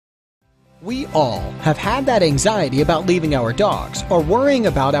We all have had that anxiety about leaving our dogs or worrying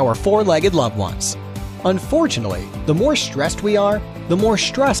about our four-legged loved ones. Unfortunately, the more stressed we are, the more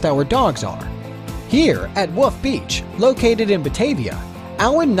stressed our dogs are. Here at Woofbeach, located in Batavia,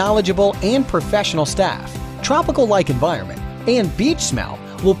 our knowledgeable and professional staff, tropical-like environment, and beach smell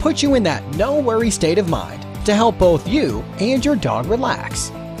will put you in that no-worry state of mind to help both you and your dog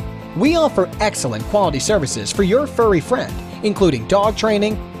relax. We offer excellent quality services for your furry friend, including dog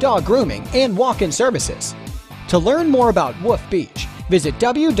training, dog grooming, and walk-in services. To learn more about Woofbeach, visit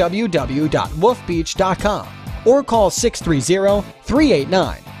www.woofbeach.com or call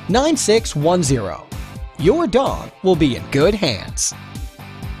 630-389-9610. Your dog will be in good hands.